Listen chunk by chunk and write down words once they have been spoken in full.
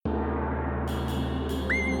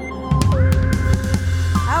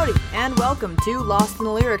and welcome to Lost in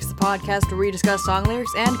the Lyrics, the podcast where we discuss song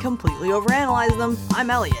lyrics and completely overanalyze them. I'm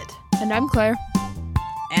Elliot. And I'm Claire.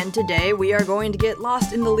 And today we are going to get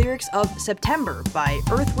lost in the lyrics of September by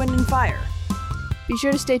Earth, Wind & Fire. Be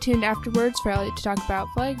sure to stay tuned afterwards for Elliot to talk about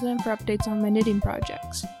flags and for updates on my knitting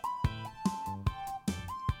projects.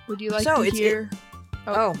 Would you like to hear...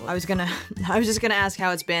 I was just gonna ask how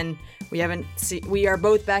it's been. We are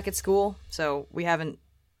both back at school, so we haven't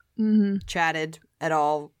chatted at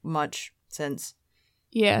all much since.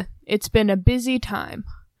 Yeah, it's been a busy time.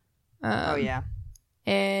 Yeah.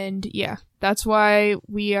 And yeah, that's why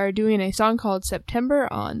we are doing a song called September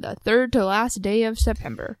on the third to last day of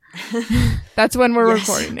September. That's when we're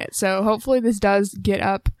recording it. So hopefully this does get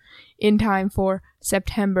up in time for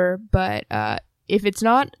September, but if it's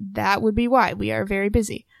not, that would be why. We are very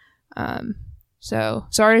busy. So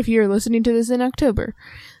sorry if you're listening to this in October.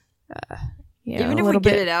 Even if we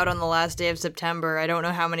get it out on the last day of September, I don't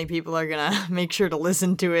know how many people are gonna make sure to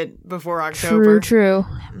listen to it before October. True.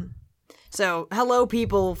 So, hello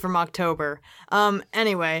people from October.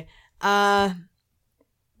 Anyway,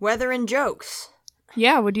 weather and jokes.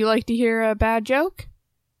 Yeah, would you like to hear a bad joke?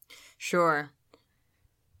 Sure.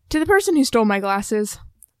 To the person who stole my glasses,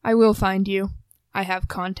 I will find you. I have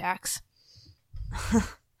contacts.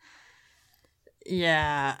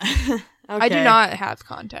 Yeah. Okay. I do not have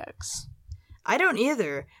contacts. I don't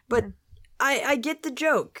either, but I get the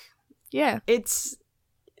joke. Yeah. It's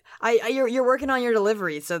you're working on your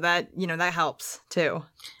delivery, so that, that helps too.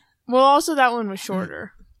 Well, also that one was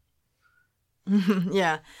shorter.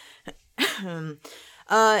 Yeah. Have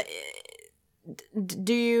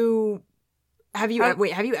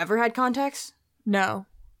you ever had contacts? No.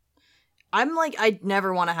 I'm like, I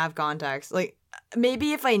never want to have contacts. Like,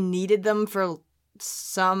 maybe if I needed them for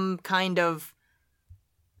some kind of,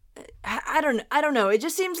 I don't know. It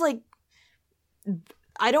just seems like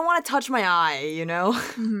I don't want to touch my eye,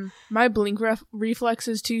 Mm-hmm. My blink reflex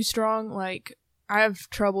is too strong. Like, I have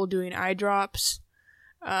trouble doing eye drops.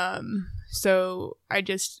 So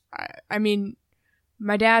I mean,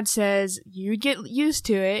 my dad says you get used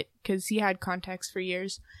to it because he had contacts for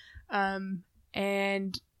years. And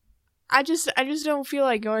I just don't feel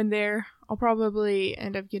like going there. I'll probably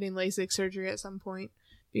end up getting LASIK surgery at some point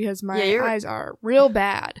because my eyes are real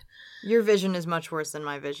bad. Your vision is much worse than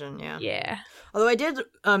my vision, yeah. Yeah. Although I did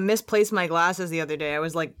misplace my glasses the other day. I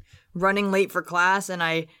was like running late for class and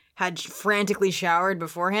I had frantically showered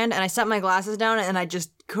beforehand and I set my glasses down and I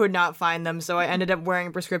just could not find them, so I ended up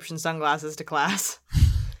wearing prescription sunglasses to class.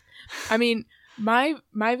 I mean, my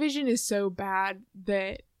vision is so bad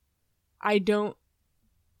that I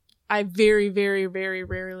very, very, very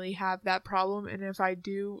rarely have that problem. And if I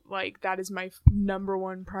do, like, that is my number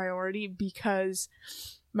one priority because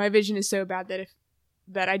my vision is so bad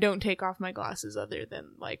that I don't take off my glasses other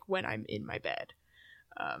than, like, when I'm in my bed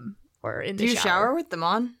or in the shower. Do you shower with them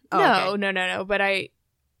on? Oh, no, okay. No. But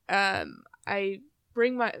I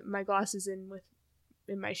bring my glasses in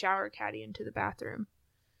my shower caddy into the bathroom.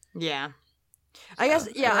 Yeah. I guess,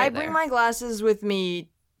 I bring my glasses with me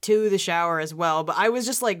to the shower as well, but I was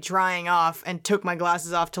just like drying off and took my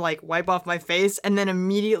glasses off to like wipe off my face and then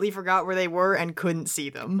immediately forgot where they were and couldn't see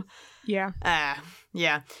them. Yeah.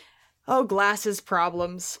 Yeah. Oh, glasses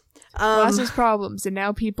problems. Glasses problems, and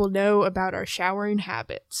now people know about our showering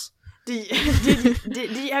habits.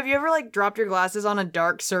 Have you ever like dropped your glasses on a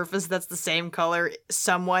dark surface that's the same color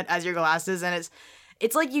somewhat as your glasses, and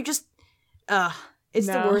it's like you just it's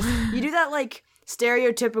the worst. You do that like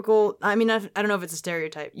stereotypical, I mean, I don't know if it's a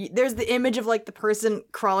stereotype. There's the image of, like, the person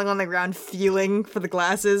crawling on the ground feeling for the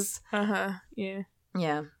glasses. Uh-huh, yeah.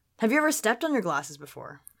 Yeah. Have you ever stepped on your glasses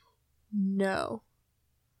before? No.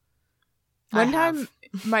 One time,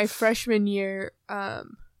 my freshman year, I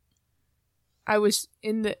was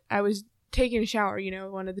taking a shower,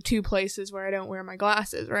 one of the two places where I don't wear my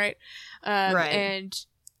glasses, right? Right. And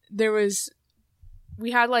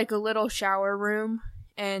we had, like, a little shower room.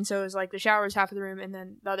 And so it was like the shower was half of the room, and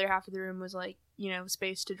then the other half of the room was like,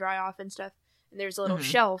 space to dry off and stuff. And there's a little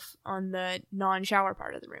shelf on the non-shower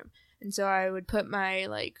part of the room. And so I would put my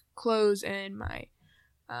like clothes and my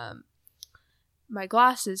my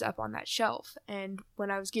glasses up on that shelf. And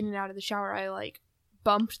when I was getting out of the shower, I like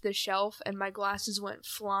bumped the shelf and my glasses went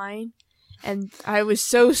flying. And I was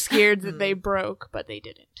so scared that they broke, but they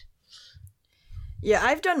didn't. Yeah,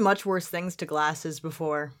 I've done much worse things to glasses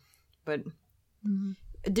before, but.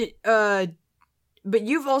 But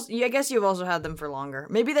you've also, I guess you've also had them for longer.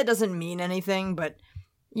 Maybe that doesn't mean anything, but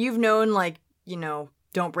you've known, like,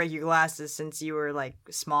 don't break your glasses since you were, like,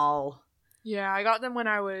 small. Yeah, I got them when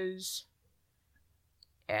I was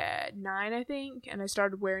 9, I think, and I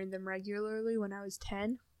started wearing them regularly when I was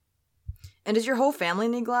 10. And does your whole family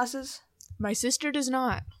need glasses? My sister does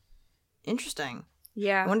not. Interesting.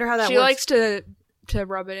 Yeah. I wonder how that she works. likes to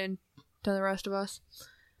rub it in to the rest of us.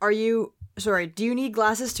 Do you need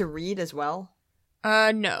glasses to read as well?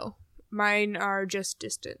 No. Mine are just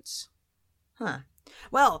distance. Huh.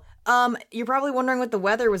 Well, you're probably wondering what the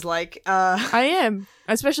weather was like. I am,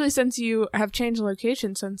 especially since you have changed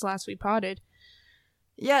location since last we potted.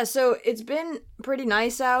 Yeah, so it's been pretty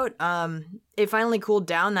nice out. It finally cooled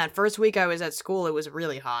down. That first week I was at school, it was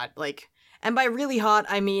really hot. And by really hot,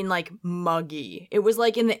 I mean like muggy. It was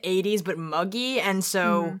like in the 80s, but muggy, and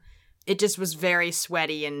so it just was very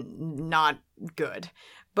sweaty and not good.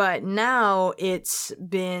 But now it's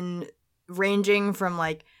been ranging from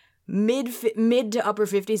like mid to upper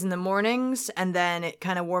 50s in the mornings, and then it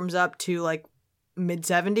kind of warms up to like mid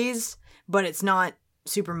 70s, but it's not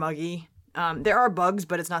super muggy. There are bugs,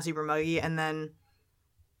 but it's not super muggy, and then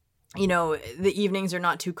the evenings are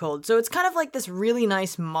not too cold, so it's kind of like this really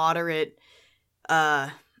nice moderate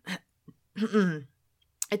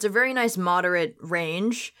it's a very nice moderate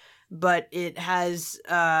range, but it has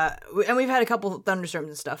and we've had a couple thunderstorms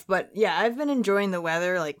and stuff, but yeah, I've been enjoying the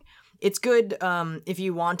weather. Like, it's good if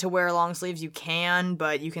you want to wear long sleeves, you can,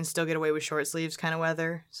 but you can still get away with short sleeves kind of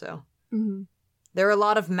weather. So there are a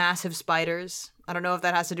lot of massive spiders. I don't know if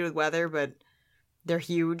that has to do with weather, but they're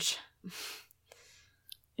huge.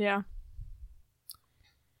 Yeah.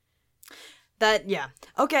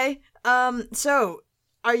 Okay. So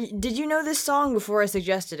did you know this song before I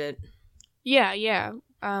suggested it? Yeah.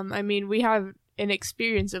 I mean, we have an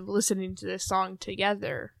experience of listening to this song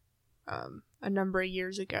together a number of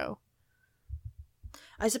years ago.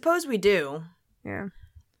 I suppose we do. Yeah.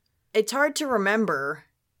 It's hard to remember.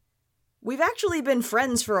 We've actually been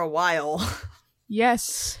friends for a while.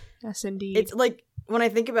 Yes, indeed. It's like, when I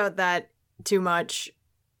think about that too much,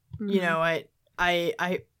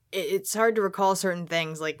 it's hard to recall certain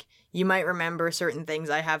things. Like, you might remember certain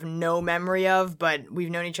things I have no memory of, but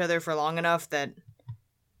we've known each other for long enough that...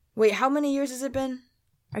 Wait, how many years has it been?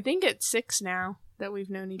 I think it's 6 now that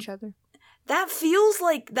we've known each other. That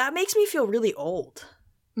makes me feel really old.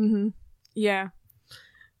 Yeah.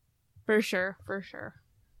 For sure.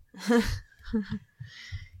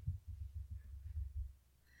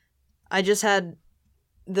 I just had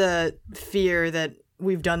the fear that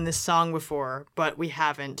we've done this song before, but we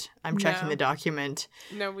haven't. I'm checking the document.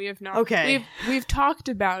 No, we have not. Okay. We've talked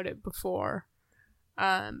about it before.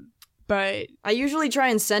 But I usually try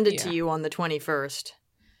and send it to you on the 21st.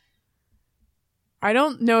 I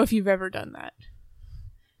don't know if you've ever done that.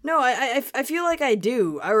 No, I feel like I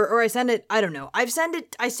do, or I send it. I don't know. I send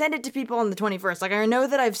it to people on the 21st. Like, I know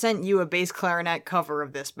that I've sent you a bass clarinet cover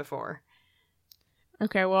of this before.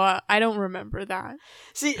 Okay, well, I don't remember that.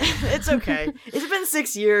 See, it's okay. It's been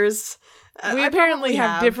 6 years. We apparently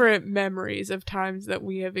have different memories of times that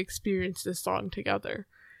we have experienced this song together.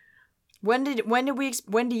 When do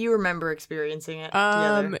you remember experiencing it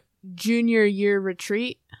together? Junior year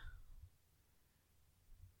retreat.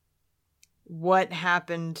 What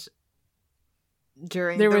happened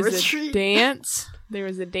during the retreat? A dance. There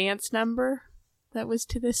was a dance number that was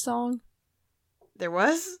to this song. There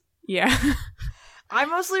was? Yeah. I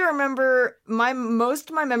mostly remember most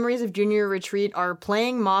of my memories of junior retreat are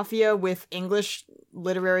playing Mafia with English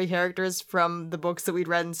literary characters from the books that we'd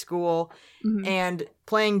read in school, and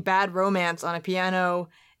playing Bad Romance on a piano,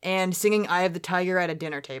 and singing Eye of the Tiger at a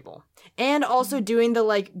dinner table. And also doing the,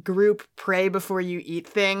 like, group pray before you eat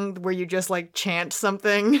thing, where you just, like, chant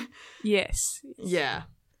something. Yes. Yeah.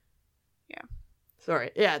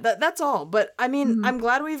 Sorry. Yeah, that's all. But, I mean, I'm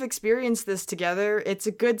glad we've experienced this together. It's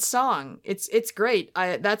a good song. It's great.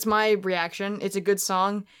 That's my reaction. It's a good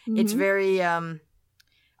song. It's very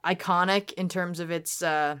iconic in terms of its...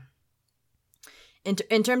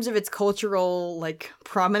 In terms of its cultural, like,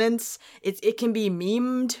 prominence. It can be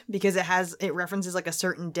memed because it references, like, a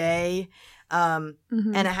certain day, and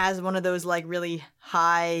it has one of those, like, really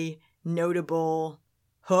high notable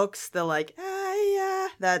hooks, the, like,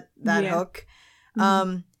 that hook.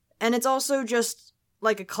 And it's also just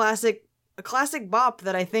like a classic bop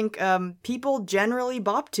that I think people generally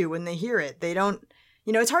bop to when they hear it. They don't,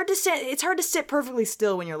 it's hard to sit perfectly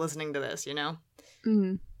still when you're listening to this,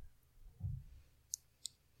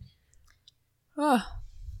 Oh,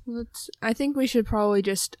 I think we should probably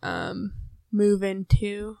just move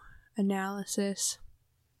into analysis.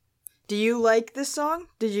 Do you like this song?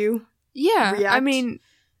 Did you? Yeah, react? I mean,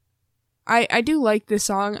 I do like this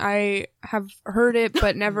song. I have heard it,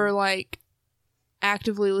 but never, like,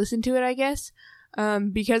 actively listened to it, I guess.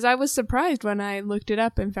 Because I was surprised when I looked it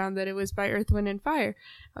up and found that it was by Earth, Wind & Fire.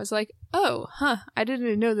 I was like, oh, I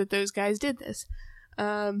didn't know that those guys did this.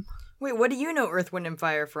 Wait, what do you know Earth, Wind, and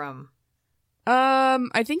Fire from?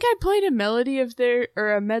 I think I played a medley of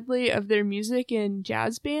their music in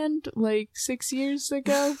jazz band like 6 years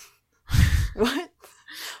ago. What?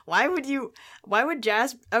 Why would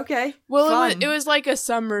jazz? Okay. Well, it was like a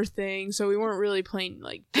summer thing, so we weren't really playing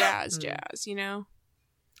like jazz, you know?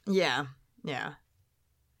 Yeah.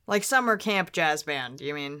 Like summer camp jazz band,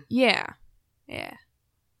 you mean? Yeah.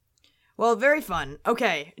 Well, very fun.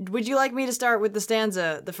 Okay, would you like me to start with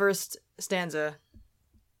the first stanza?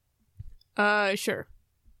 Sure.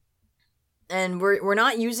 And we're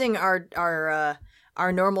not using our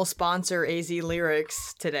normal sponsor AZ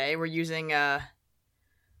Lyrics today. We're using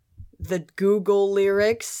the Google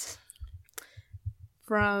lyrics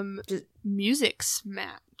from Music's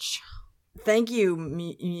Match. Thank you,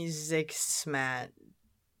 Music's Match.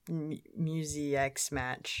 Music's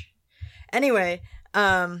Match. Anyway,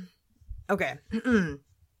 okay.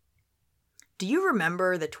 Do you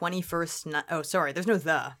remember the 21st night? Oh, sorry, there's no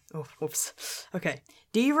the. Oh, whoops. Okay.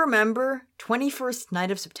 Do you remember 21st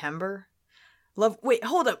night of September? Love. Wait,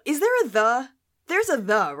 hold up. Is there a the? There's a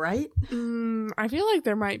the, right? I feel like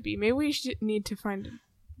there might be. Maybe we need to find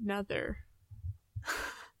another.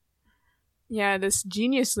 Yeah, this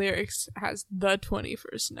Genius Lyrics has the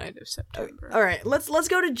 21st night of September. All right, let's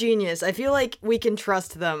go to Genius. I feel like we can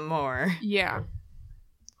trust them more. Yeah.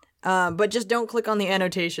 But just don't click on the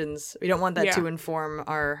annotations. We don't want that to inform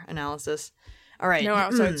our analysis. All right. No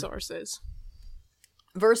outside sources.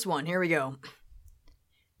 Verse 1, here we go.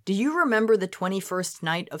 Do you remember the 21st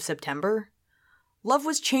night of September? Love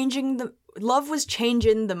was changing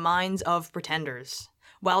the minds of pretenders,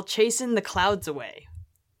 while chasing the clouds away.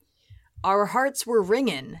 Our hearts were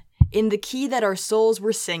ringing in the key that our souls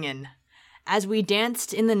were singing. As we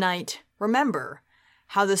danced in the night, remember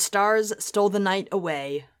how the stars stole the night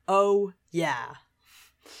away. Oh, yeah.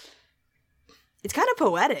 It's kind of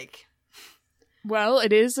poetic. Well,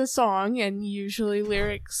 it is a song, and usually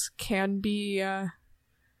lyrics can be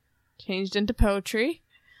changed into poetry.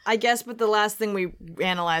 I guess, but the last thing we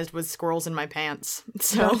analyzed was squirrels in my pants.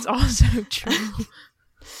 So that's also true.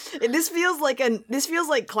 This feels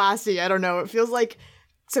like classy. I don't know. It feels like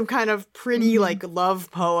some kind of pretty like love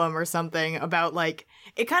poem or something about like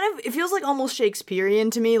it feels like almost Shakespearean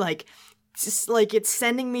to me. Like just like it's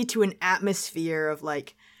sending me to an atmosphere of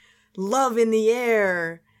like love in the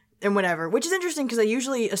air and whatever, which is interesting because I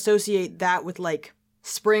usually associate that with like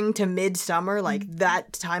spring to midsummer. Like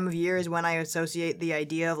that time of year is when I associate the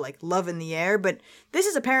idea of like love in the air. But this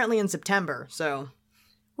is apparently in September, so.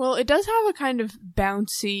 Well, it does have a kind of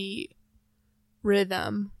bouncy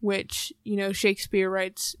rhythm, which, you know, Shakespeare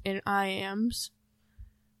writes in iambs,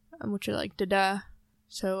 which are like da-da.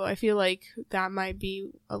 So I feel like that might be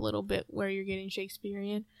a little bit where you're getting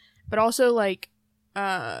Shakespearean. But also, like,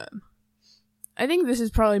 I think this is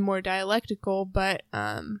probably more dialectical, but,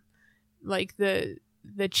 like, the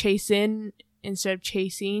chase in instead of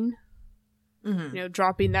chasing, you know,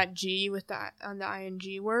 dropping that G with that on the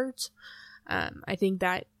ing words. I think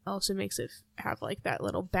that also makes it have like that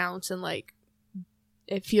little bounce and like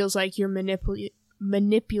it feels like you're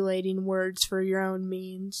manipulating words for your own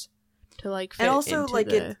means to like fit and also into like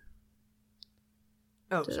the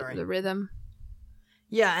rhythm.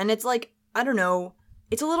 Yeah, and it's like I don't know,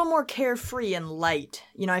 it's a little more carefree and light.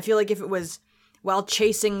 You know, I feel like if it was while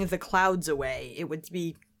chasing the clouds away, it would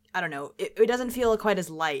be I don't know. It doesn't feel quite as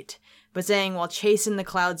light, but saying while chasing the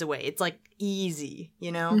clouds away, it's like easy.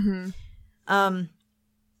 You know. Mm-hmm.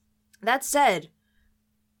 That said,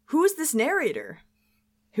 who is this narrator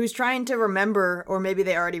who's trying to remember, or maybe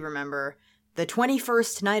they already remember, the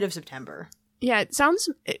 21st night of September? Yeah, it sounds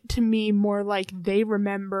to me more like they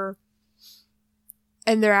remember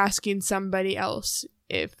and they're asking somebody else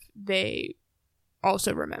if they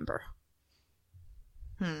also remember.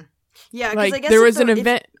 Yeah, because like, I guess there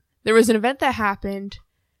was an event that happened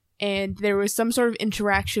and there was some sort of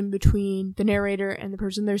interaction between the narrator and the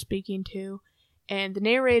person they're speaking to. And the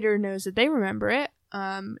narrator knows that they remember it,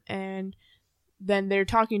 and then they're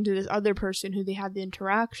talking to this other person who they had the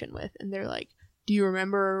interaction with, and they're like, do you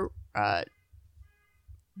remember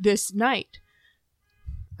this night?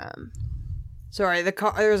 Sorry, there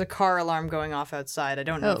was a car alarm going off outside. I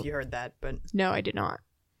don't know if you heard that, but... No, I did not.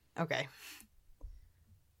 Okay.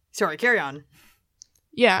 Sorry, carry on.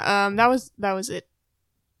 Yeah, that was it.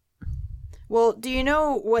 Well, do you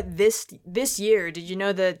know what this year, did you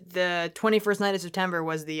know that the 21st night of September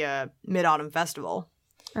was the Mid-Autumn Festival?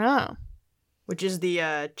 Oh. Which is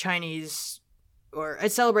the Chinese, or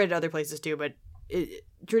it's celebrated other places too, but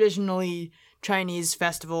traditionally Chinese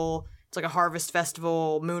festival. It's like a harvest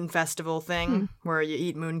festival, moon festival thing where you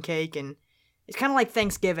eat moon cake and it's kind of like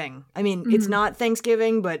Thanksgiving. I mean, it's not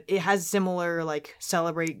Thanksgiving, but it has similar, like,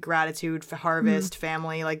 celebrate gratitude, harvest,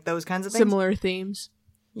 family, like, those kinds of things. Similar themes.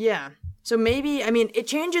 Yeah. So maybe, I mean, it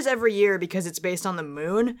changes every year because it's based on the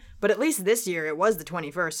moon, but at least this year it was the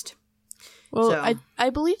 21st. Well, So- I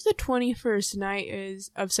believe the 21st night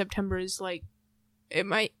of September is like,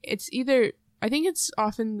 it's either, I think it's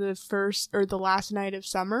often the first or the last night of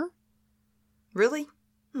summer. Really?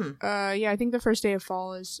 Yeah, I think the first day of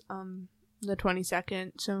fall is the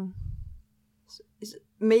 22nd, so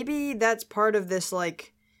Maybe that's part of this,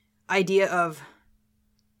 like, idea of,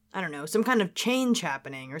 I don't know, some kind of change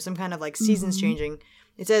happening or some kind of, like, seasons changing.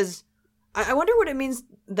 It says, I wonder what it means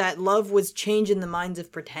that love was change in the minds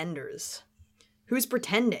of pretenders. Who's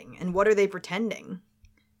pretending, and what are they pretending?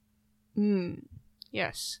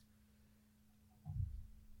 yes.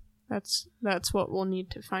 That's what we'll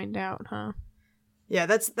need to find out, huh? Yeah,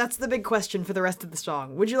 that's the big question for the rest of the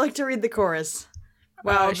song. Would you like to read the chorus?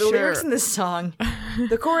 Wow, the sure. lyrics in this song.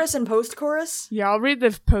 The chorus and post-chorus? Yeah, I'll read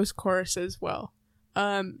the post-chorus as well.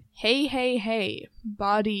 Hey, hey, hey,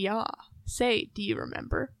 body ya. Say, do you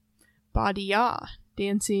remember? Body ya,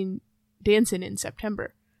 dancing in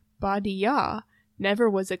September. Body ya, never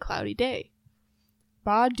was a cloudy day.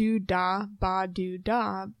 Ba-do-da,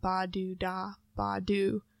 ba-do-da, ba-do-da,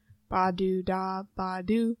 ba-do. Ba-do-da,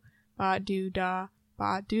 ba-do, ba-do-da,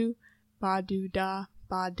 ba-do, ba-do-da,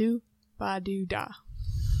 ba-do, ba-do-da.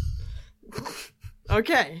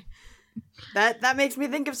 Okay. That makes me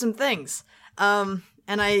think of some things. And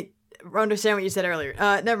I understand what you said earlier.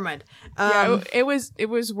 Never mind. Yeah, it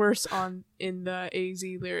was worse in the AZ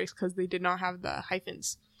lyrics because they did not have the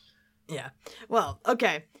hyphens. Yeah. Well,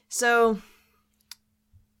 okay. So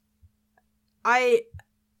I've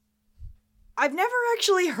never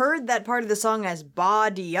actually heard that part of the song as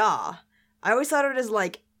ba-dia. I always thought of it as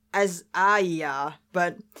like as aya,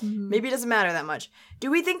 but maybe it doesn't matter that much.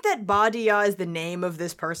 Do we think that ba-dia is the name of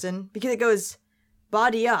this person? Because it goes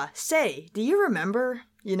ba-dia, say, do you remember?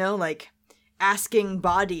 You know, like asking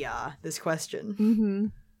ba-dia this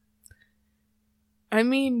question. I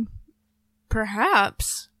mean,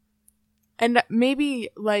 perhaps. And maybe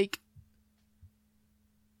like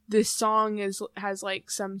this song has like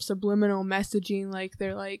some subliminal messaging, like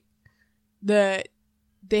they're like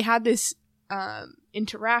they had this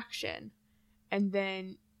interaction, and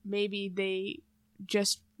then maybe they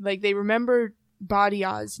just like they remembered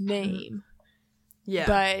Badia's name,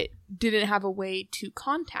 but didn't have a way to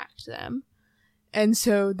contact them, and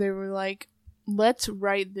so they were like, let's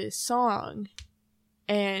write this song,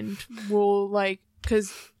 and we'll like,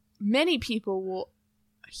 because many people will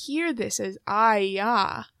hear this as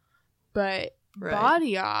Aya, but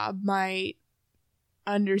Badia might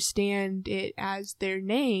understand it as their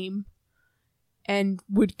name and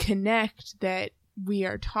would connect that we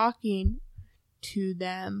are talking to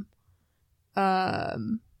them. I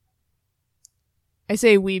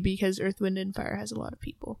say we because Earth, Wind, and Fire has a lot of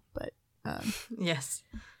people, but yes.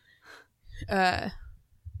 And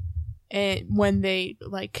when they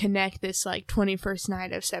like connect this like 21st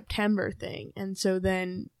night of September thing, and so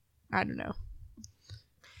then I don't know.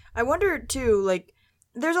 I wonder too, like,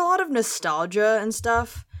 there's a lot of nostalgia and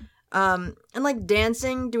stuff. And like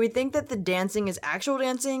dancing, do we think that the dancing is actual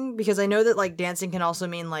dancing? Because I know that like dancing can also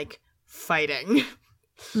mean like fighting.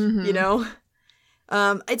 You know?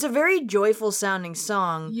 It's a very joyful sounding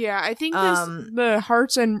song. Yeah, I think the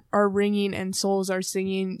hearts are ringing and souls are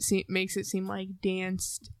singing makes it seem like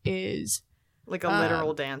danced is like a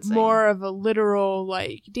literal dancing. More of a literal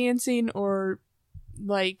like dancing, or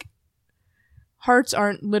like hearts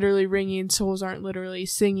aren't literally ringing, souls aren't literally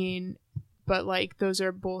singing, but like those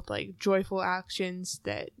are both like joyful actions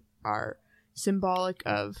that are symbolic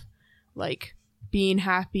of like being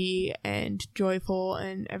happy and joyful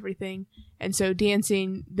and everything. And so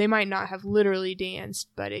dancing, they might not have literally danced,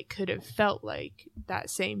 but it could have felt like that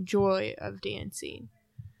same joy of dancing.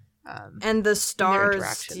 And the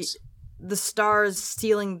stars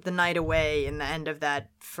stealing the night away in the end of that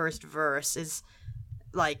first verse is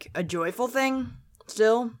like a joyful thing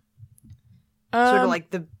still. Sort of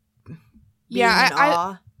like the being in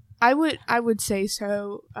awe. I would say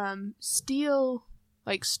so. Stole,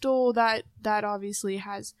 that obviously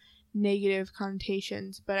has negative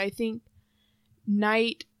connotations, but I think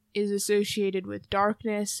night is associated with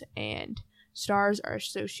darkness and stars are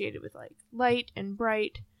associated with like light and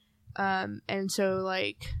bright. And so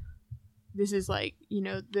like this is like, you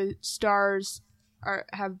know, the stars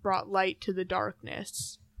have brought light to the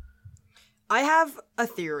darkness. I have a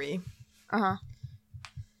theory.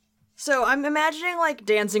 So I'm imagining like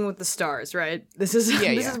Dancing with the Stars, right? This is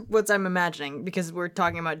is what I'm imagining because we're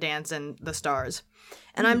talking about dance and the stars.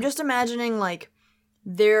 And I'm just imagining like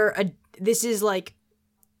this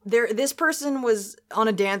person was on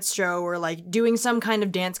a dance show or like doing some kind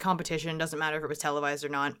of dance competition, doesn't matter if it was televised or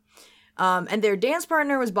not. And their dance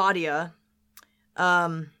partner was Badia.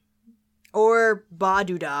 Or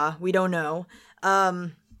Baduda, we don't know. Or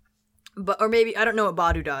maybe I don't know what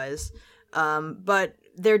Baduda is. But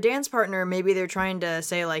their dance partner, maybe they're trying to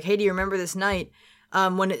say like, "Hey, do you remember this night?"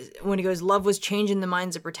 When he goes, "Love was changing the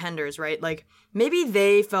minds of pretenders," right? Like maybe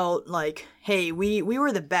they felt like, "Hey, we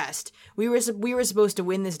were the best. We were supposed to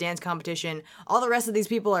win this dance competition. All the rest of these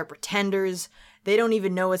people are pretenders. They don't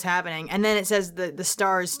even know what's happening." And then it says the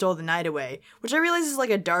stars stole the night away, which I realize is like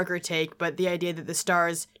a darker take, but the idea that the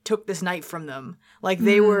stars took this night from them, like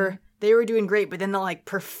they were doing great, but then the like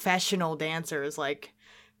professional dancers like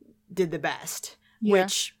did the best. Yeah.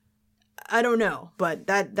 Which I don't know, but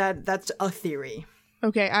that's a theory.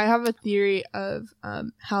 Okay, I have a theory of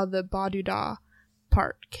how the Baduda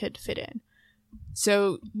part could fit in.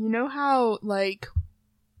 So, you know how, like,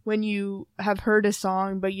 when you have heard a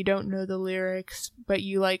song, but you don't know the lyrics, but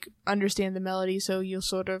you, like, understand the melody, so you'll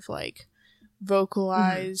sort of, like,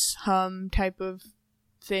 vocalize, hum type of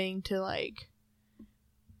thing to, like,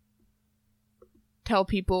 tell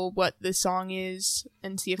people what the song is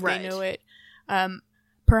and see if they know it.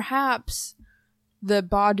 Perhaps the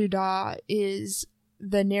Baduda is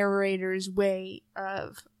the narrator's way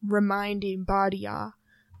of reminding Badia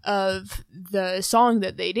of the song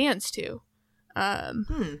that they dance to.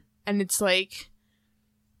 And it's like,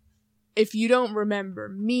 if you don't remember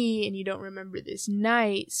me and you don't remember this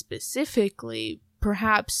night specifically,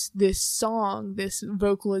 perhaps this song, this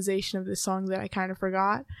vocalization of this song that I kind of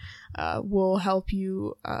forgot, will help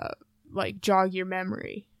you, like, jog your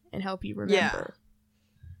memory and help you remember. Yeah.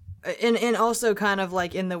 And also kind of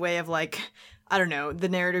like in the way of like, I don't know, the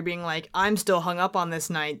narrator being like, I'm still hung up on this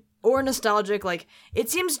night, or nostalgic, like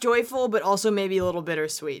it seems joyful but also maybe a little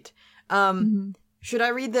bittersweet. Should I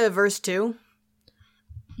read the verse 2?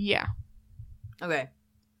 Yeah. Okay.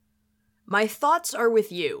 My thoughts are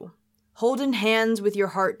with you, holding hands with your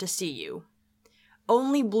heart to see you.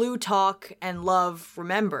 Only blue talk and love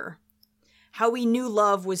remember, how we knew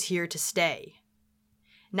love was here to stay.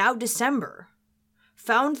 Now December,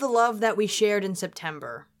 found the love that we shared in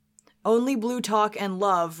September. Only blue talk and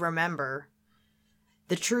love remember,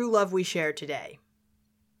 the true love we share today.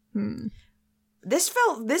 This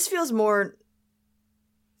feels more.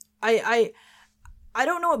 I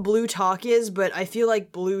don't know what blue talk is, but I feel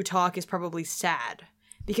like blue talk is probably sad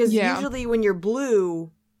because usually when you're blue,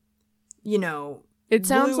 you know, it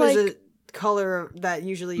sounds blue like is a color that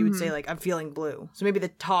usually you would say like I'm feeling blue. So maybe the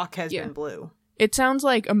talk has been blue. It sounds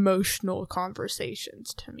like emotional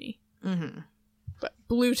conversations to me. But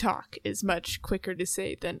blue talk is much quicker to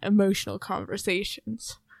say than emotional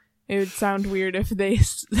conversations. It would sound weird if the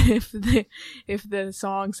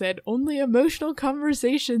song said only emotional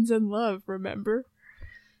conversations and love, remember?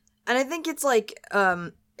 And I think it's like,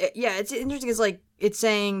 it's interesting. It's like, it's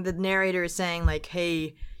saying, the narrator is saying like,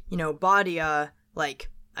 hey, you know, Badia, like,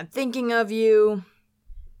 I'm thinking of you.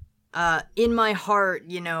 In my heart,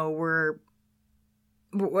 you know, we're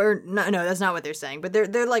no, that's not what they're saying, but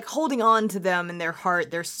they're like holding on to them in their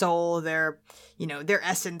heart, their soul, their, you know, their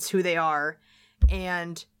essence, who they are.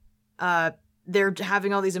 And, they're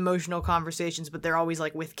having all these emotional conversations, but they're always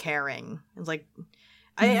like with caring. It's like,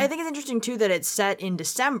 I think it's interesting too that it's set in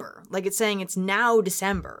December. Like it's saying it's now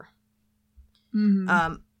December.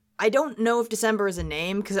 I don't know if December is a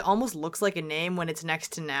name because it almost looks like a name when it's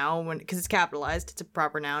next to now, because it's capitalized. It's a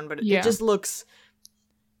proper noun, but it just looks.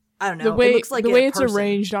 I don't know. The way, it looks like the way it's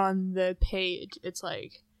arranged on the page, it's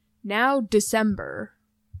like now December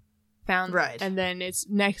found, and then its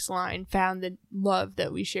next line found the love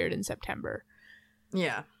that we shared in September.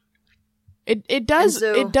 Yeah. It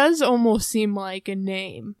does almost seem like a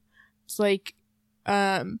name. It's like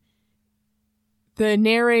the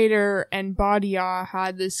narrator and Badia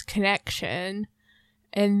had this connection,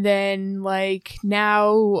 and then like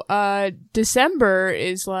now December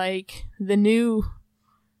is like the new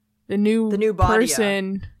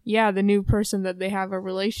person, the new person that they have a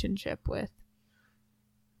relationship with.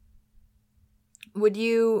 Would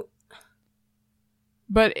you?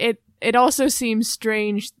 But it also seems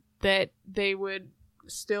strange that they would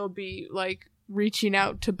still be like reaching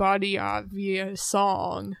out to Badia via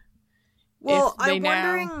song. Well, I'm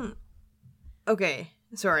wondering. Okay,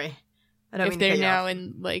 sorry, I don't mean to cut you off. If they're now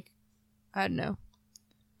in like, I don't know.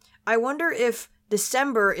 I wonder if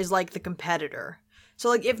December is like the competitor. So,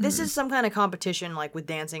 like, if this is some kind of competition, like, with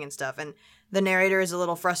dancing and stuff, and the narrator is a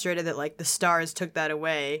little frustrated that, like, the stars took that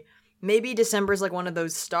away, maybe December's, like, one of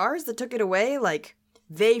those stars that took it away. Like,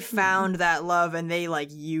 they found that love and they, like,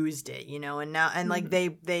 used it, you know, and now, and, like, they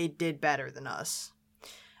did better than us.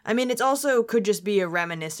 I mean, it's also could just be a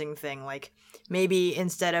reminiscing thing. Like, maybe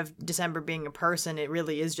instead of December being a person, it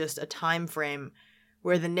really is just a time frame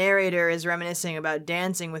where the narrator is reminiscing about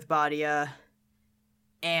dancing with Badia,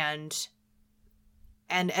 and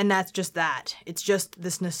that's just that. It's just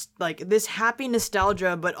this this happy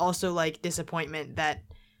nostalgia, but also, like, disappointment that,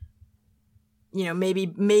 you know,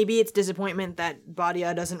 maybe it's disappointment that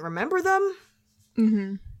Badia doesn't remember them.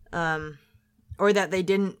 Mm-hmm. Or that they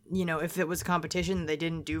didn't, you know, if it was a competition, they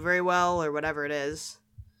didn't do very well, or whatever it is.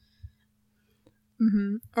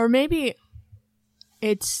 Mm-hmm. Or maybe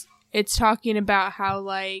it's talking about how,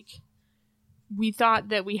 like, we thought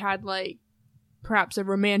that we had, like, perhaps a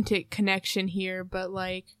romantic connection here, but,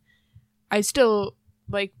 like, I still,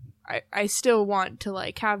 like, I still want to,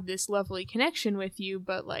 like, have this lovely connection with you,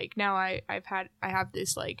 but, like, now I have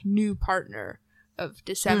this, like, new partner of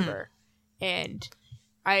December, and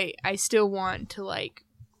I still want to, like,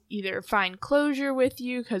 either find closure with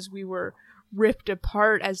you because we were ripped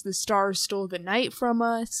apart as the stars stole the night from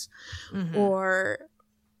us, or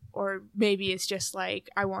maybe it's just, like,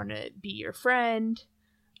 I want to be your friend,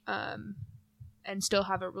 and still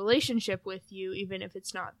have a relationship with you, even if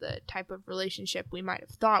it's not the type of relationship we might have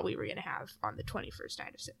thought we were going to have on the 21st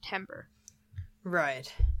night of September.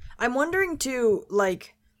 Right. I'm wondering, too,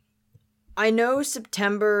 like, I know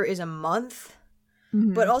September is a month,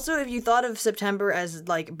 but also if you thought of September as,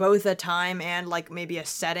 like, both a time and, like, maybe a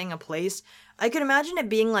setting, a place, I could imagine it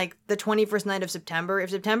being, like, the 21st night of September. If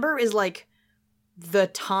September is, like, the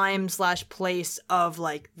time/place of,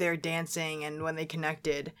 like, their dancing and when they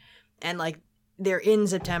connected, and, like, they're in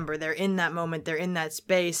September, they're in that moment, they're in that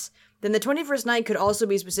space, then the 21st night could also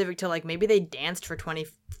be specific to, like, maybe they danced for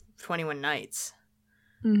 21 nights.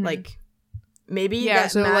 Like, maybe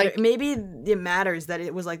maybe it matters that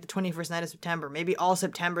it was, like, the 21st night of September. Maybe all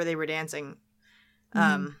September they were dancing.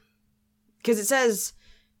 Because it says,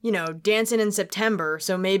 you know, dancing in September,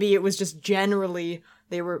 so maybe it was just generally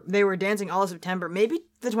they were dancing all of September. Maybe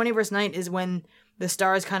the 21st night is when the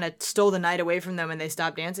stars kind of stole the night away from them and they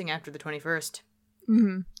stopped dancing after the 21st.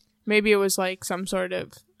 Maybe it was, like, some sort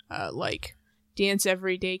of like, dance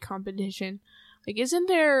every day competition. Like, isn't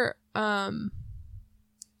there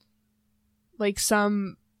like,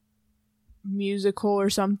 some musical or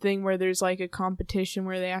something where there's, like, a competition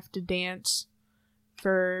where they have to dance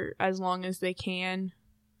for as long as they can?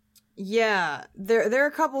 Yeah, there are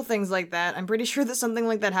a couple things like that. I'm pretty sure that something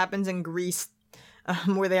like that happens in Greece,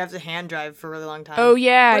 where they have to hand drive for a really long time. Oh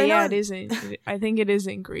yeah, it is. I think it is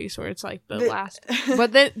in Greece, where it's, like, the last.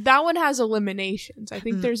 But that one has eliminations. I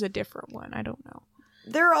think there's a different one. I don't know.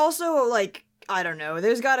 There are also, like, I don't know.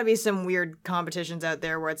 There's got to be some weird competitions out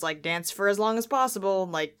there where it's, like, dance for as long as possible.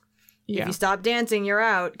 Like, if you stop dancing, you're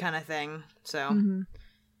out, kind of thing. So,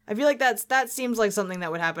 I feel like that seems like something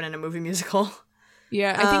that would happen in a movie musical.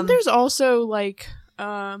 Yeah, I think there's also, like,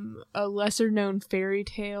 a lesser known fairy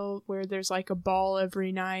tale where there's, like, a ball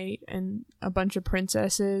every night and a bunch of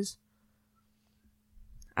princesses.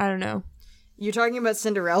 I don't know. You're talking about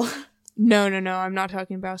Cinderella? No, I'm not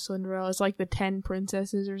talking about Cinderella. It's like the 10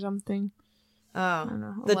 princesses or something. Oh, I don't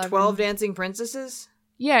know, the 12 dancing princesses?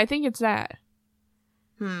 Yeah, I think it's that.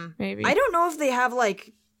 Maybe. I don't know if they have,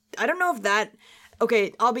 like, I don't know if that.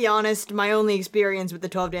 Okay, I'll be honest, my only experience with the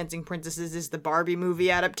 12 Dancing Princesses is the Barbie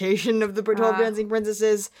movie adaptation of the 12 Dancing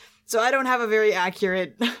Princesses, so I don't have a very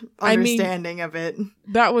accurate understanding of it.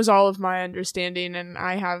 That was all of my understanding, and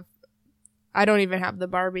I don't even have the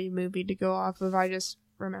Barbie movie to go off of. I just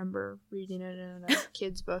remember reading it in a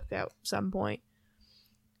kid's book at some point.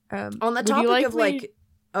 On the topic of, like...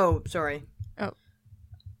 Oh, sorry. Oh.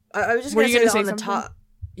 I was just going to say on the top...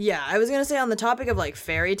 Yeah, I was going to say on the topic of, like,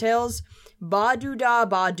 fairy tales...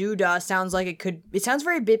 Ba-doo-da sounds like it sounds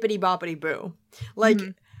very bippity-boppity-boo. Like,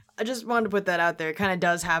 I just wanted to put that out there. It kind of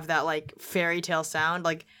does have that, like, fairy tale sound.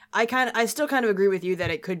 Like, I still kind of agree with you that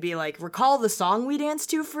it could be, like, recall the song we danced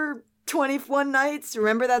to for 21 nights?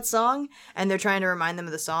 Remember that song? And they're trying to remind them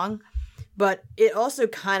of the song. But it also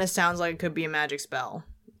kind of sounds like it could be a magic spell.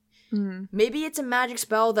 Maybe it's a magic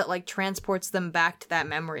spell that, like, transports them back to that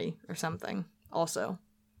memory or something, also.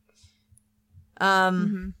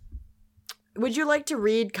 Would you like to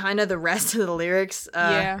read kind of the rest of the lyrics?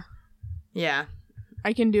 Yeah. Yeah.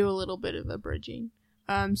 I can do a little bit of abridging.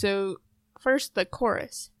 So, first the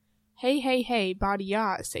chorus. Hey, hey, hey,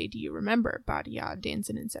 Badia, say do you remember Badia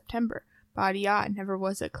dancing in September? Ba-de-ya, never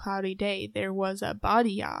was a cloudy day. There was a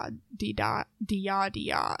ba-de-ya, dee-da, dee-ya,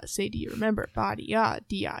 dee-ya. Say, do you remember? Ba-de-ya,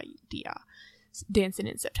 dee-ya, dee-ya. Dancing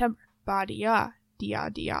in September. Ba-de-ya, dee-ya,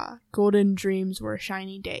 dee-ya. Golden dreams were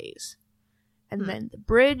shiny days. And then the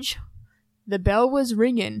bridge. The bell was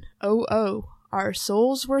ringing. Oh, oh. Our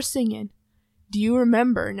souls were singing. Do you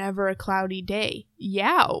remember? Never a cloudy day.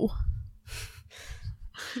 Yow.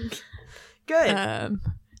 Good.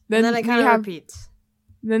 Then it kind of repeats.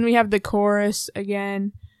 Then we have the chorus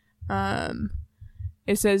again.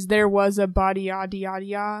 It says there was a body yada yada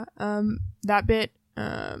yada. That bit.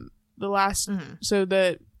 The last. So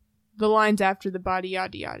the lines after the body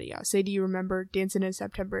yada yada yada. Say, do you remember? Dancing in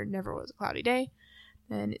September. Never was a cloudy day.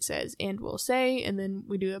 And it says, and we'll say, and then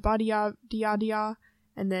we do a body yada yada yada.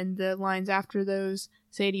 And then the lines after those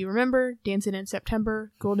say, do you remember? Dancing in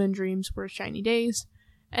September. Golden dreams were shiny days.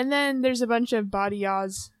 And then there's a bunch of body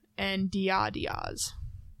yas and dia dias.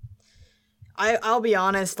 I'll be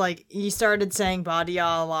honest, like, he started saying badia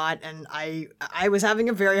a lot, and I was having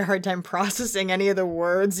a very hard time processing any of the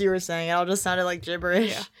words you were saying. It all just sounded like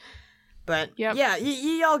gibberish. Yeah. But, yeah,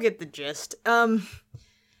 y'all get the gist. Pretty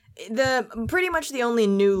much the only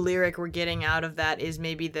new lyric we're getting out of that is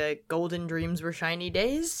maybe the golden dreams were shiny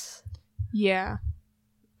days. Yeah.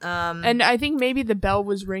 And I think maybe the bell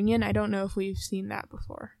was ringing. I don't know if we've seen that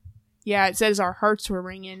before. Yeah, it says our hearts were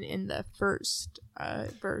ringing in the first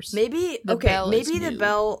verse. Maybe the bell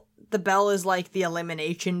is like the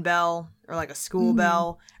elimination bell, or like a school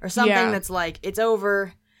bell, or something that's like, it's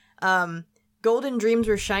over. Golden dreams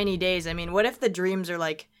were shiny days. I mean, what if the dreams are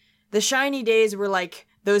like, the shiny days were like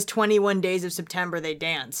those 21 days of September they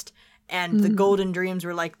danced, and the golden dreams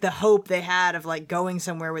were like the hope they had of like going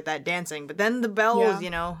somewhere with that dancing. But then the bells,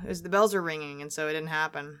 the bells are ringing, and so it didn't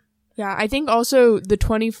happen. Yeah, I think also the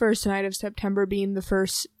 21st night of September being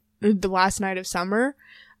the last night of summer,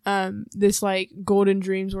 this like golden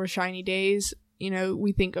dreams were shiny days.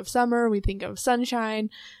 We think of summer, we think of sunshine,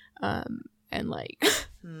 and like,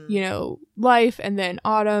 life, and then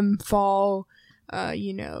autumn, fall,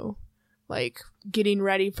 like getting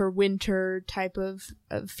ready for winter type of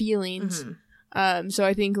feelings. So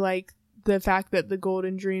I think like the fact that the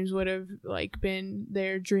golden dreams would have like been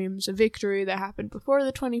their dreams of victory that happened before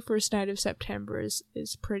the 21st night of September is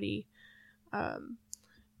pretty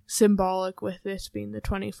symbolic, with this being the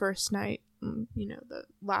 21st night, the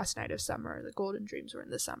last night of summer. The golden dreams were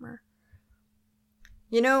in the summer.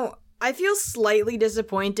 I feel slightly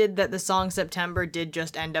disappointed that the song September did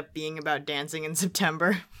just end up being about dancing in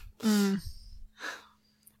September.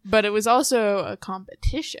 But it was also a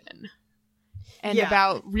competition. And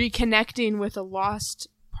about reconnecting with a lost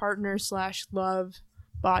partner / love,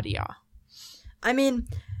 Badia. I mean,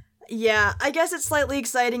 yeah, I guess it's slightly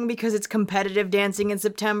exciting because it's competitive dancing in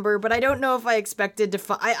September, but I don't know if I expected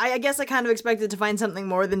to I guess I kind of expected to find something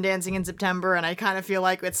more than dancing in September, and I kind of feel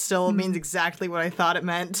like it still means exactly what I thought it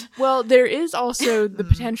meant. Well, there is also the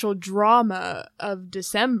potential drama of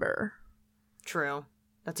December. True.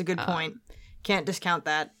 That's a good point. Can't discount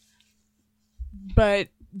that. But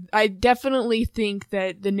I definitely think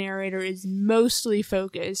that the narrator is mostly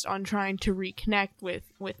focused on trying to reconnect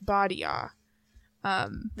with Badia.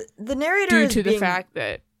 The narrator due is to the fact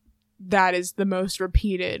that is the most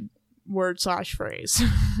repeated word / phrase.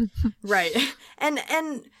 Right. And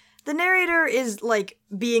the narrator is like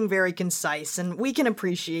being very concise, and we can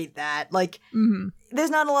appreciate that. Like,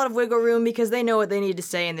 there's not a lot of wiggle room because they know what they need to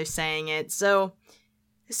say and they're saying it. So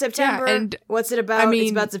September, and what's it about? I mean,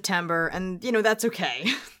 it's about September, and that's okay.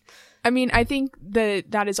 I mean, I think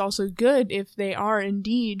that is also good if they are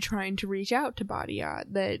indeed trying to reach out to Badia,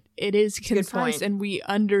 that it is concise and we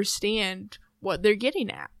understand what they're getting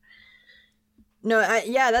at. No,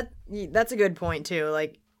 that's a good point too.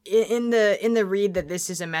 Like in the read that this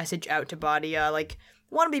is a message out to Badia, like,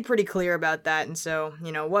 want to be pretty clear about that. And so,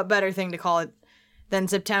 what better thing to call it than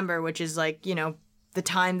September, which is like, the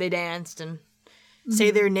time they danced and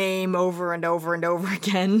say their name over and over and over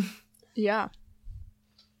again. Yeah.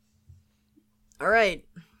 All right.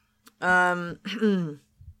 I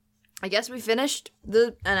guess we finished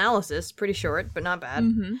the analysis. Pretty short, but not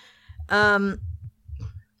bad. I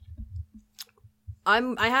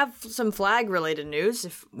have some flag related news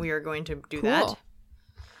if we are going to do that.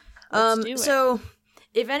 Let's do it. So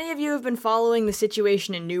if any of you have been following the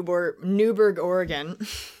situation in Newberg, Oregon,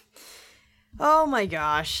 oh my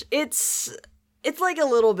gosh, it's like a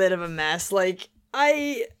little bit of a mess. Like,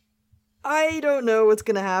 I don't know what's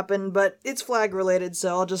gonna happen, but it's flag related, so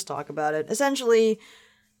I'll just talk about it. Essentially,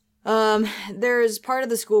 there's part of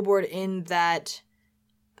the school board in that,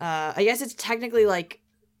 I guess it's technically like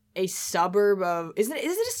a suburb of is it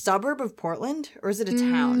a suburb of Portland, or is it a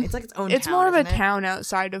town? It's like its own town. It's more of a isn't it? town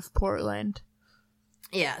outside of Portland.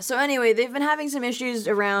 Yeah. So anyway, they've been having some issues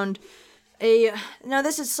around now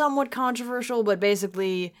this is somewhat controversial, but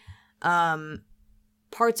basically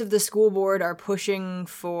parts of the school board are pushing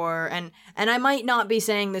for, and I might not be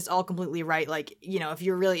saying this all completely right, like, you know, if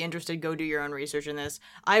you're really interested, go do your own research in this.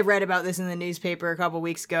 I read about this in the newspaper a couple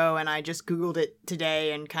weeks ago, and I just Googled it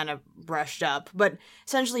today and kind of brushed up. But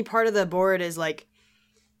essentially part of the board is like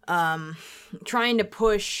trying to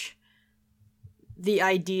push the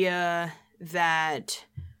idea that,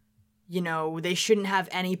 you know, they shouldn't have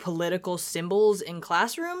any political symbols in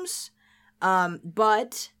classrooms,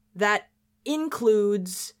 but that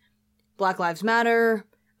includes Black Lives Matter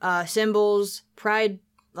symbols, pride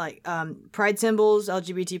symbols,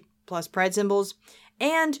 LGBT plus pride symbols,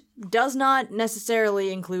 and does not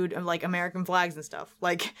necessarily include like American flags and stuff.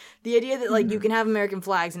 Like the idea that like you can have American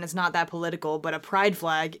flags and it's not that political, but a pride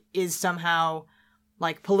flag is somehow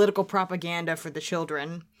like political propaganda for the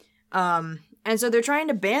children. And so they're trying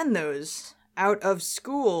to ban those out of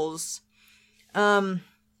schools.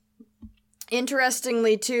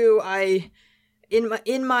 Interestingly, too,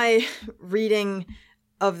 in my reading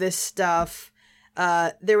of this stuff,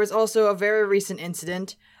 there was also a very recent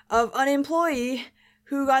incident of an employee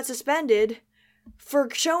who got suspended for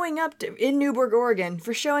showing up in Newburgh, Oregon,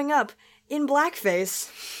 for showing up in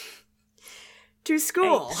blackface to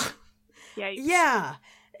school. Yikes. Yeah,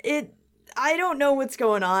 I don't know what's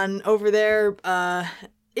going on over there.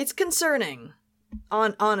 It's concerning.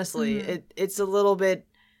 Honestly, it's a little bit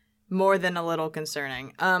more than a little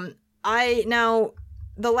concerning. The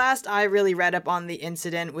last I really read up on the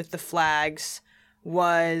incident with the flags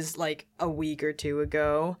was like a week or two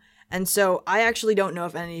ago, and so I actually don't know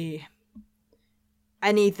if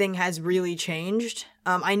anything has really changed.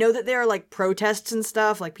 I know that there are like protests and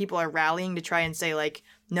stuff, like people are rallying to try and say like,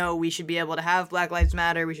 no, we should be able to have Black Lives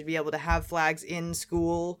Matter, we should be able to have flags in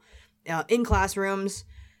school, in classrooms.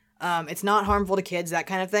 It's not harmful to kids, that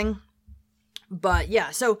kind of thing. But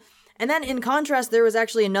yeah, so, and then in contrast, there was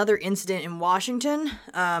actually another incident in Washington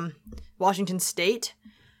State,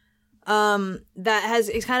 that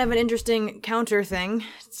is kind of an interesting counter thing,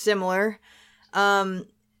 similar. A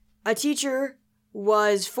teacher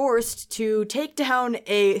was forced to take down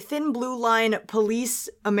a thin blue line police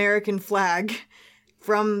American flag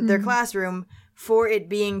from their classroom for it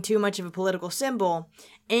being too much of a political symbol,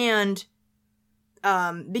 and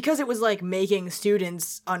because it was like making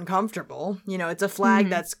students uncomfortable. You know, it's a flag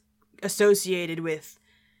that's associated with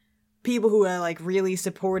people who are like really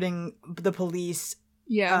supporting the police.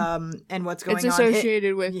 Yeah. And what's going on. It's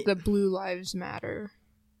associated with the Blue Lives Matter.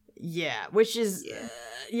 Yeah, which is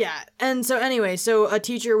and so anyway, so a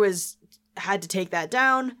teacher had to take that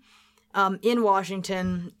down in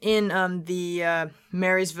Washington, in the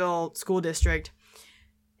Marysville School District.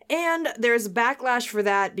 And there's backlash for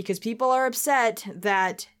that because people are upset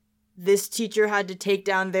that this teacher had to take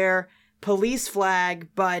down their police flag,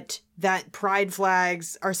 but that pride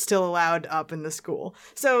flags are still allowed up in the school.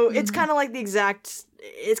 So it's kind of like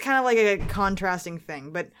it's kind of like a contrasting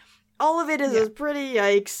thing, but all of it is pretty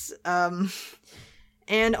yikes.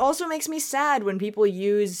 And also makes me sad when people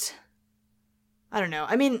use, I don't know,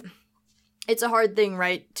 I mean, it's a hard thing,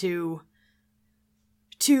 right, to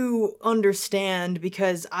understand,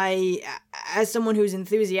 because I, as someone who's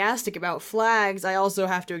enthusiastic about flags, I also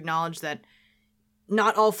have to acknowledge that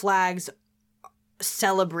not all flags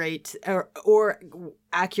celebrate or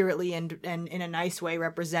accurately and in a nice way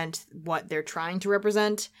represent what they're trying to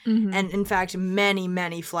represent. And in fact,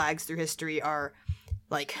 many flags through history are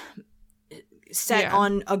like set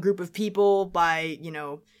on a group of people by, you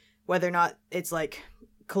know, whether or not it's like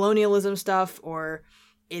colonialism stuff or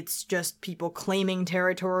it's just people claiming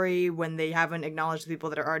territory when they haven't acknowledged the people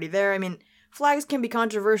that are already there. I mean, flags can be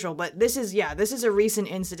controversial, but this is a recent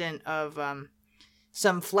incident of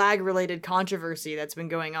some flag-related controversy that's been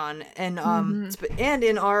going on, and and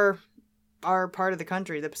in our part of the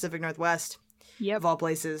country, the Pacific Northwest, of all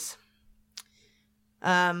places.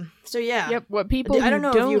 So yeah. Yep. What people I don't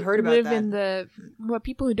know if you heard about that. What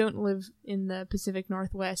people who don't live in the Pacific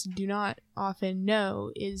Northwest do not often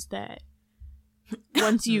know is that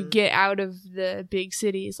once you get out of the big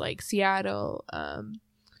cities like Seattle,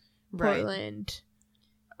 Portland,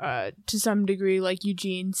 to some degree like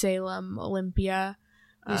Eugene, Salem, Olympia,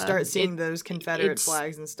 you start seeing those Confederate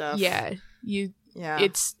flags and stuff. Yeah.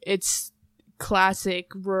 It's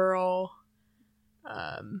classic rural,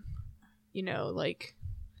 you know, like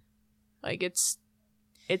it's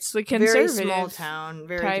the conservative, very small town,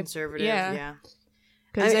 very type, conservative. Yeah.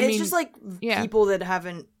 Because it's just like people that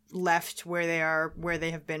haven't left where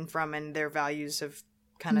they have been from, and their values have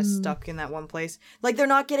kind of stuck in that one place. Like, they're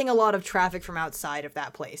not getting a lot of traffic from outside of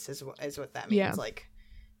that place is what that means. Yeah. Like,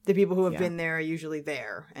 the people who have been there are usually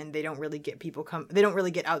there, and they don't really get they don't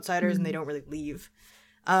really get outsiders, and they don't really leave.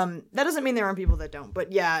 That doesn't mean there aren't people that don't,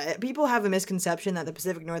 but yeah, people have a misconception that the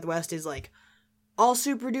Pacific Northwest is like all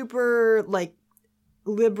super duper like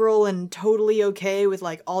liberal and totally okay with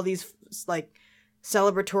like all these like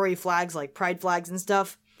celebratory flags, like pride flags and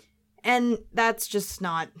stuff, and that's just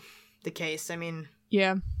not the case. I mean,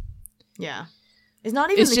 yeah, it's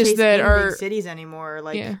not even the case in big cities anymore.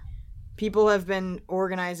 Like, people have been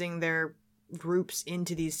organizing their groups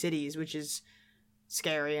into these cities, which is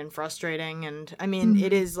scary and frustrating, and I mean,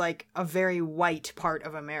 it is like a very white part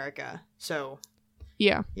of America, so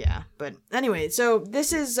yeah, but anyway, so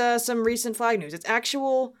this is some recent flag news. It's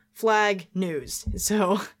actual flag news,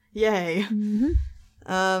 so yay.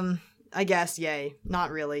 I guess yay, not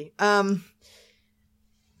really.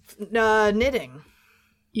 Knitting.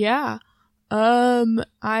 Yeah.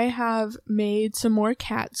 I have made some more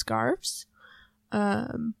cat scarves.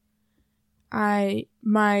 My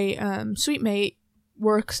sweet mate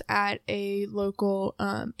works at a local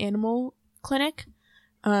animal clinic,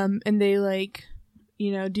 and they like,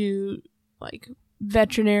 do like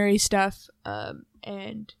veterinary stuff,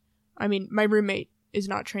 and I mean, my roommate is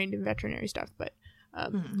not trained in veterinary stuff, but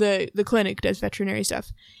the clinic does veterinary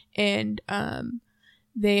stuff, and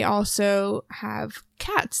they also have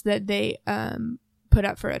cats that they put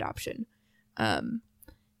up for adoption, and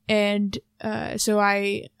so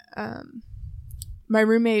my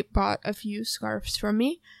roommate bought a few scarves from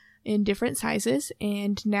me in different sizes,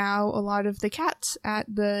 and now a lot of the cats at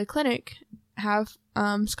the clinic have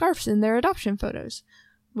scarves in their adoption photos,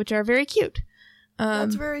 which are very cute.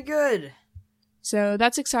 That's very good. So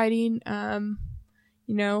that's exciting. I'm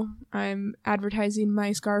advertising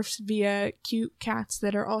my scarves via cute cats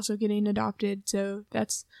that are also getting adopted, so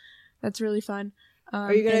that's really fun.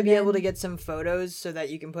 Are you going to be able to get some photos so that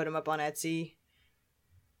you can put them up on Etsy?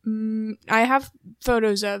 I have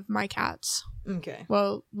photos of my cats. Okay.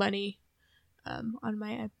 Well, Lenny, on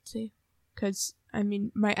my Etsy. Because, I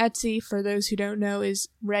mean, my Etsy, for those who don't know, is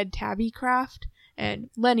Red Tabby Craft, and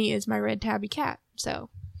Lenny is my red tabby cat, so.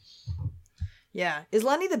 Yeah. Is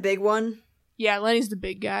Lenny the big one? Yeah, Lenny's the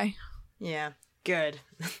big guy. Yeah. Good.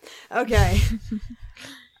 Okay.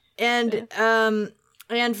 And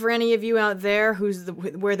for any of you out there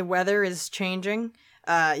where the weather is changing,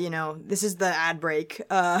 this is the ad break.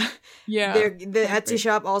 The Etsy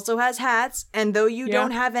shop also has hats, and though you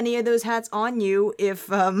don't have any of those hats on you, if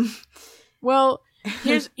well,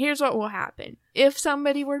 here's what will happen. If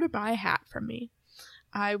somebody were to buy a hat from me,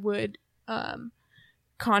 I would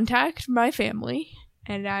contact my family,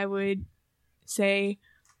 and I would say,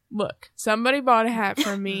 look, somebody bought a hat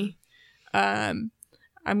from me. I'm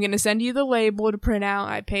gonna send you the label to print out.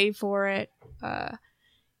 I paid for it.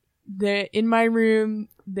 They're in my room.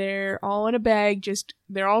 They're all in a bag.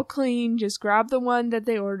 They're all clean. Just grab the one that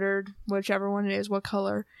they ordered, whichever one it is, what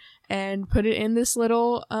color, and put it in this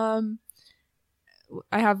little,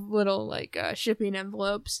 I have little, like, shipping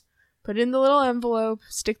envelopes. Put it in the little envelope,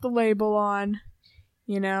 stick the label on,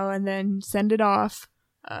 and then send it off.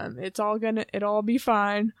 It'll all be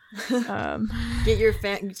fine.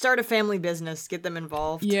 Get start a family business. Get them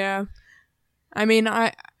involved. Yeah. I mean,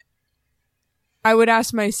 I would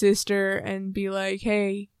ask my sister and be like,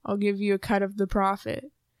 hey, I'll give you a cut of the profit.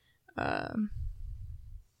 You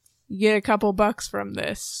get a couple bucks from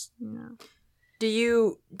this. Do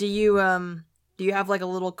you have like a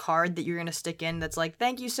little card that you're going to stick in that's like,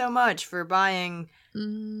 thank you so much for buying?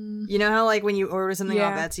 You know how like when you order something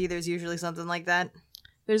off Etsy, there's usually something like that?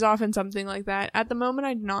 There's often something like that. At the moment,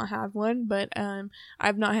 I do not have one, but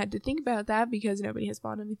I've not had to think about that because nobody has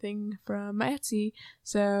bought anything from my Etsy.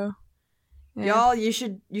 So, yeah. Y'all, you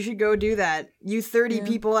should go do that. You 30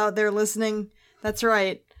 people out there listening, that's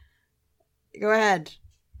right. Go ahead,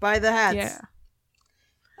 buy the hats.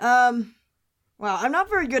 Yeah. Wow, I'm not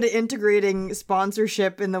very good at integrating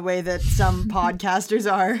sponsorship in the way that some podcasters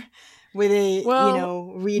are. With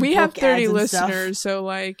read we have 30 listeners, so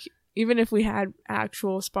like, even if we had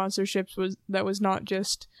actual sponsorships, that was not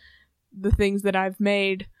just the things that I've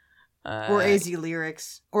made, or AZ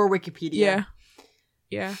Lyrics or Wikipedia.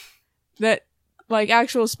 Yeah, that like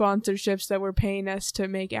actual sponsorships that were paying us to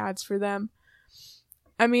make ads for them.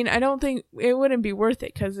 I mean, I don't think it wouldn't be worth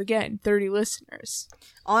it because again, 30 listeners.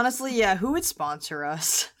 Honestly, yeah, who would sponsor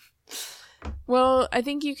us? Well, I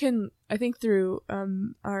think through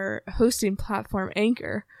our hosting platform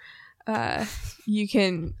Anchor, you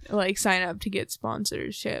can like sign up to get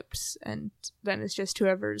sponsorships, and then it's just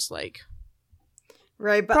whoever's like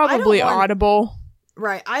Right, but probably Audible.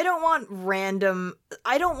 Right, I don't want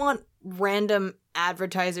random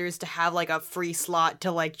advertisers to have like a free slot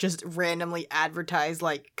to like just randomly advertise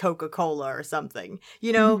like Coca-Cola or something.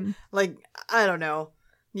 You know, like I don't know.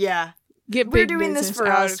 Yeah. We're doing this for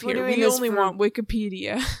us. We only want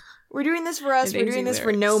Wikipedia. We're doing this for us. We're doing this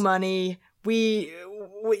for no money.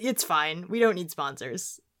 It's fine. We don't need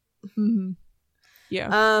sponsors. Mm-hmm.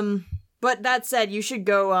 Yeah. But that said, you should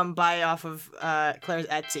go buy off of Claire's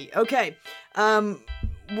Etsy. Okay.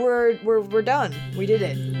 We're done. We did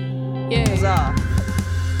it. Yay. Huzzah.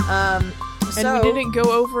 And we didn't go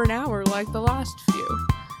over an hour like the last few.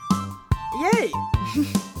 Yay.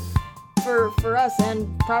 for us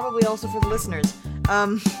and probably also for the listeners.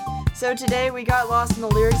 So today we got lost in the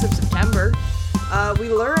lyrics of September. We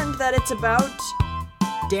learned that it's about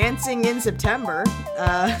dancing in September.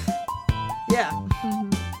 Yeah. Mm-hmm.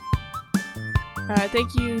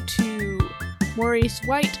 Thank you to Maurice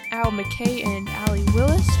White, Al McKay, and Allie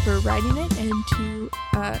Willis for writing it, and to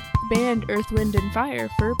the band Earth, Wind, and Fire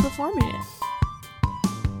for performing it.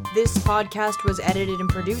 This podcast was edited and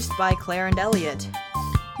produced by Claire and Elliot.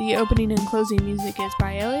 The opening and closing music is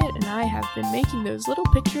by Elliot, and I have been making those little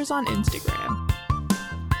pictures on Instagram.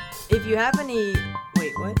 If you have any...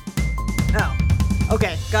 Wait, what? Oh.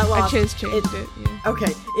 Okay, got lost. I just changed it, yeah.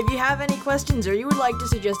 Okay, if you have any questions or you would like to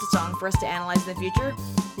suggest a song for us to analyze in the future,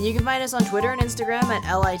 then you can find us on Twitter and Instagram at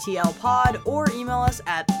litlpod or email us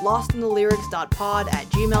at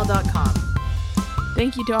lostinthelyrics.pod@gmail.com.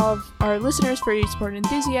 Thank you to all of our listeners for your support and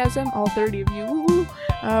enthusiasm, all 30 of you. Woo-woo.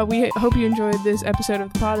 We hope you enjoyed this episode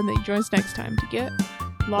of the pod and that you join us next time to get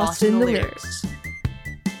lost in the lyrics.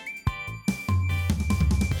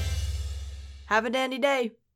 Have a dandy day.